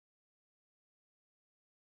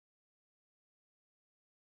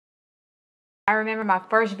I remember my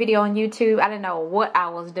first video on YouTube, I didn't know what I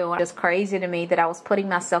was doing. It was crazy to me that I was putting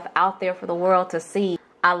myself out there for the world to see.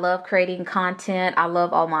 I love creating content. I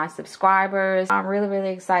love all my subscribers. I'm really,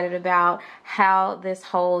 really excited about how this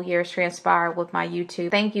whole year transpired with my YouTube.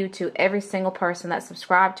 Thank you to every single person that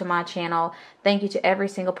subscribed to my channel. Thank you to every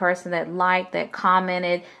single person that liked, that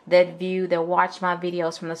commented, that viewed, that watched my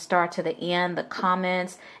videos from the start to the end, the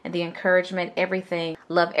comments and the encouragement, everything.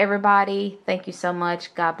 Love everybody. Thank you so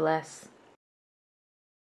much. God bless.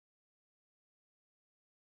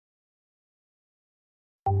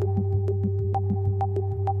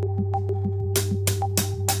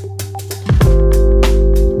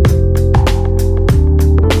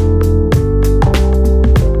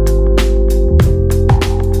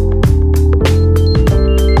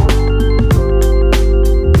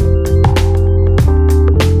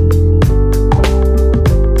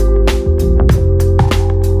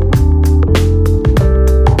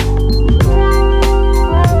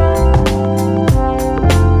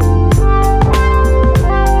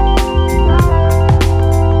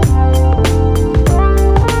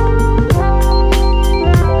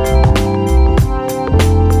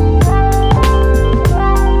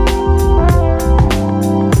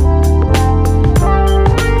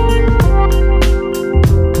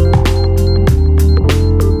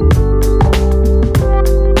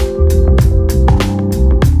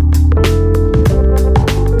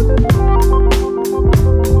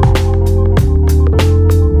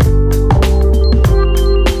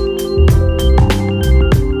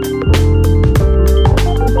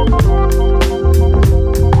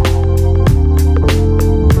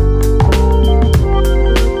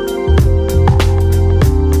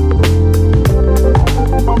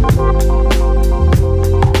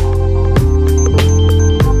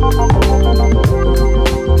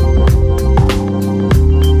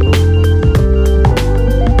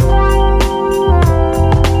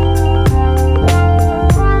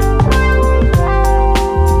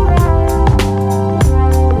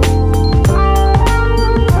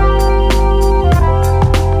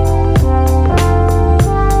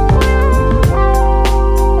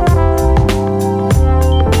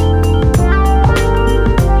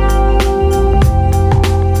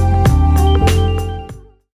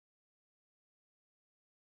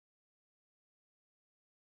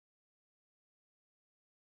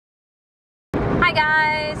 Hi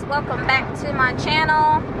guys, welcome back to my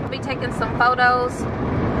channel. I'll be taking some photos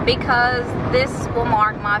because this will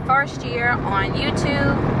mark my first year on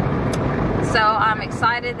YouTube. So I'm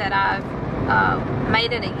excited that I've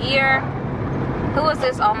made it a year. Who is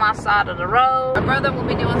this on my side of the road? My brother will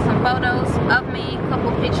be doing some photos of me, a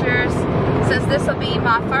couple pictures. Since this will be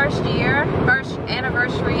my first year, first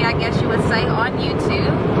anniversary, I guess you would say, on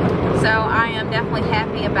YouTube. So I am definitely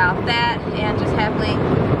happy about that and just happy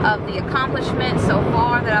of the accomplishments so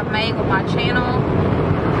far that I've made with my channel.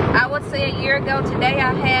 I would say a year ago today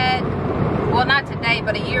I had, well not today,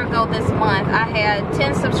 but a year ago this month, I had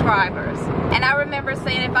 10 subscribers. And I remember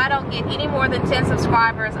saying if I don't get any more than 10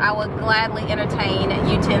 subscribers, I would gladly entertain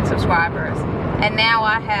you 10 subscribers. And now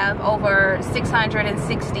I have over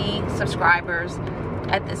 660 subscribers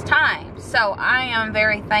at this time. So I am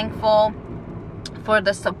very thankful for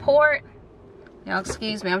the support. You know,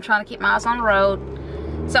 excuse me, I'm trying to keep my eyes on the road.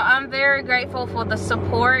 So I'm very grateful for the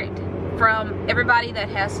support from everybody that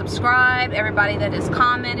has subscribed, everybody that has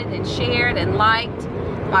commented and shared and liked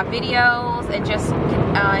my videos, and just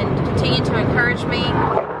continue to encourage me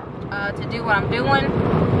to do what I'm doing.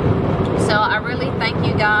 So I really thank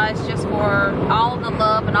you guys just for all the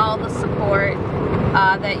love and all the support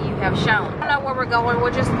that you have shown. I don't know where we're going.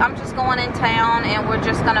 I'm just going in town, and we're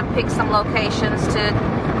just gonna pick some locations to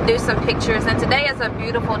do some pictures. And today is a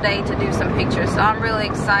beautiful day to do some pictures, so I'm really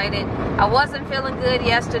excited. I wasn't feeling good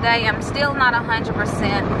yesterday. I'm still not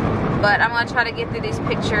 100%, but I'm gonna try to get through these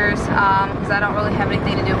pictures because I don't really have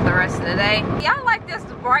anything to do for the rest of the day. Yeah, I like this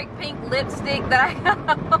bright pink lipstick that I have.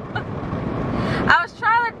 I was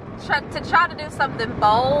trying to do something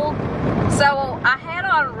bold, so I had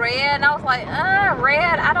on red, and I was like,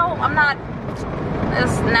 red, I'm not,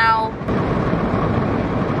 no.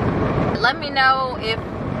 Let me know if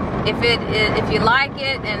you like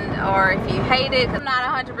it or if you hate it. I'm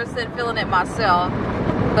not 100% feeling it myself,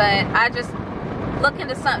 but I just looking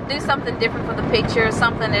to do something different for the picture,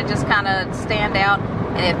 something that just kind of stand out.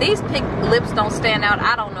 And if these pink lips don't stand out,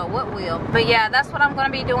 I don't know what will. But yeah, that's what I'm going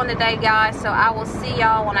to be doing today, guys. So I will see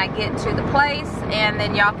y'all when I get to the place, and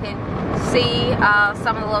then y'all can see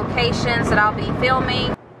some of the locations that I'll be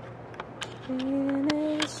filming.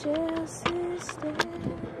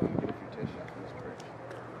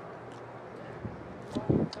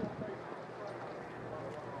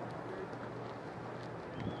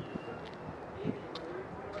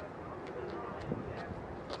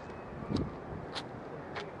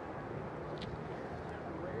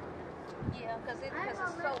 Yeah, because it's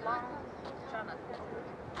so long. I'm trying to.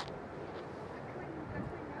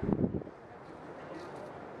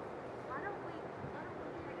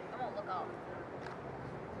 I'm gonna look off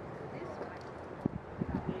this way.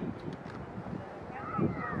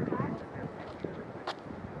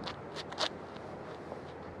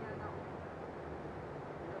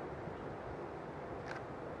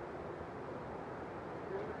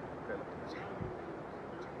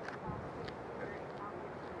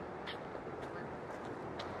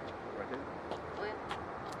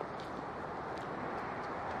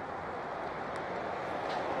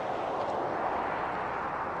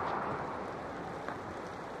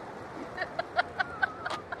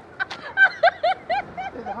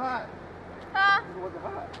 It's hot. Huh? It wasn't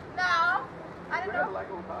hot. No, I didn't know. Like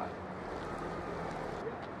it was hot.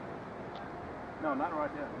 No, not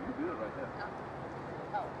right there. You good right there.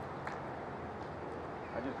 Oh.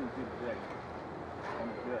 I just didn't see the deck on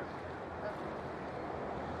the desk.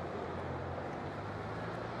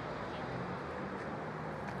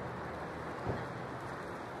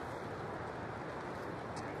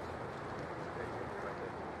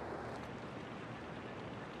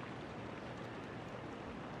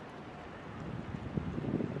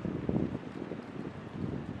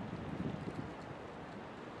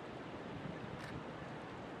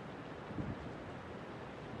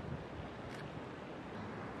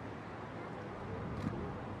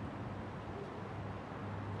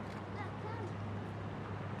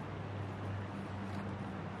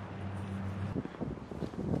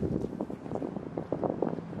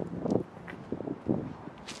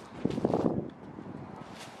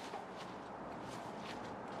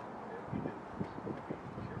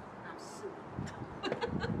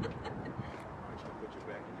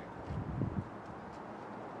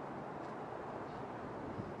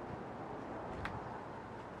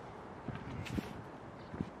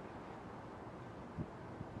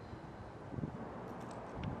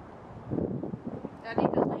 I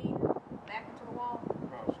need to lean back into the wall.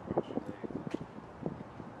 Cross your legs.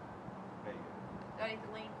 There you go. Do I need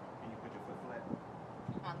to lean? Can you put your foot flat?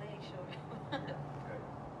 My legs short. Okay.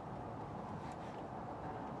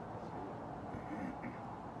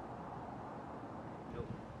 Nope.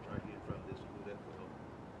 Try to get in front of this and move that foot over.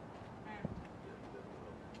 Yeah, move that foot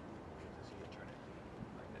over. Just see you turn it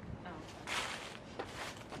like that. Oh.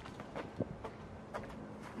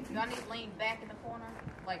 Do I need to lean back in the corner?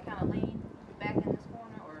 Like kind of lean back in this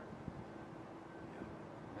corner or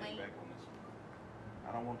Yeah. lean? Back on this one. I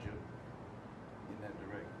don't want you in that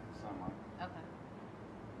direct sunlight. Okay.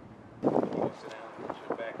 You can sit down, put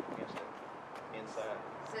your back against the inside.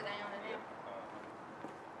 Sit down in there.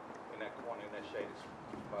 In that corner, in that shaded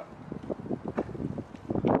spot.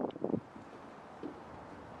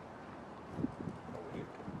 Over here.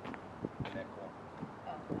 In that corner.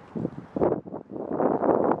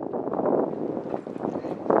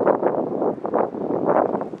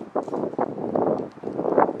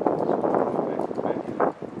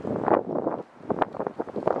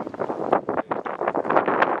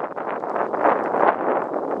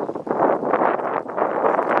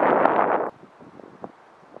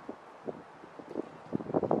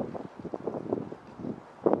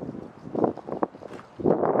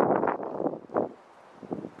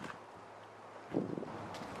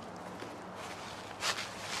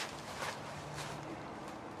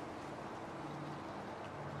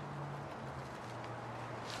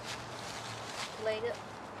 Laid up.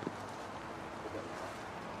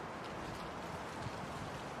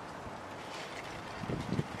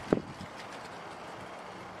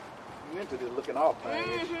 You into this looking off, man.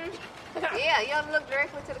 Yeah, you have to look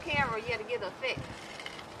directly to the camera. You have to get the effect.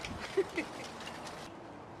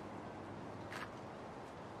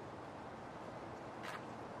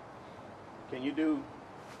 Can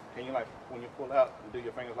you like, when you pull out, do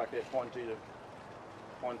your fingers like that, point to it?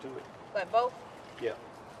 Like both? Yeah.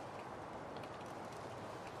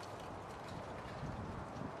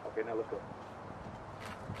 Okay, now look up.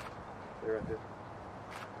 They're right there.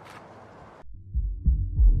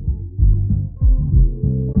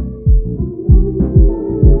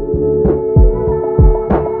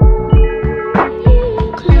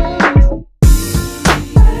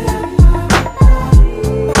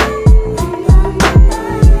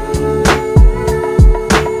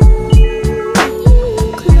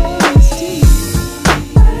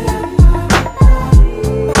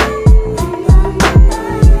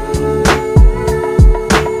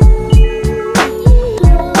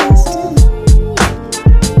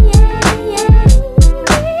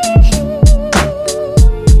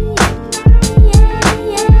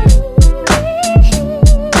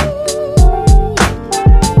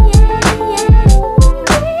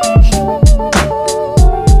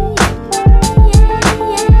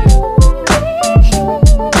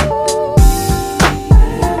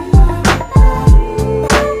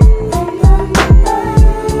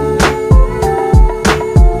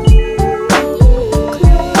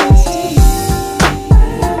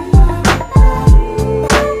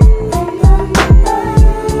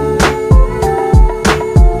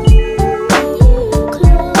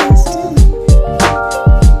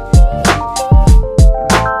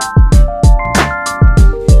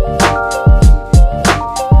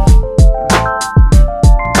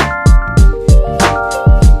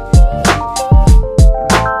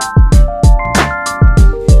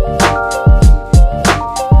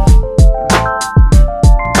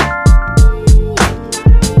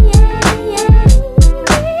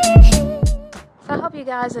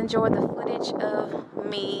 guys enjoyed the footage of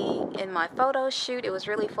me in my photo shoot. It was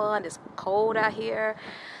really fun. It's cold out here.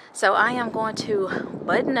 So I am going to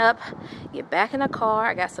button up, get back in the car.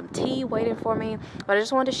 I got some tea waiting for me. But I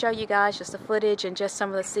just wanted to show you guys just the footage and just some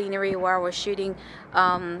of the scenery where I was shooting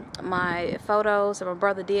my photos that my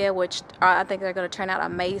brother did, which I think they're going to turn out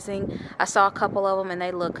amazing. I saw a couple of them and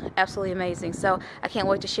they look absolutely amazing. So I can't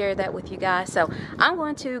wait to share that with you guys. So I'm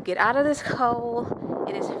going to get out of this cold.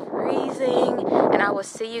 It is freezing and I will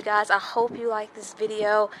see you guys. I hope you liked this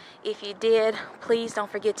video. If you did, please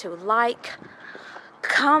don't forget to like,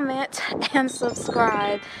 comment, and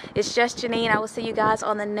subscribe. It's just Janine. I will see you guys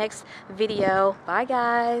on the next video. Bye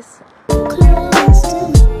guys.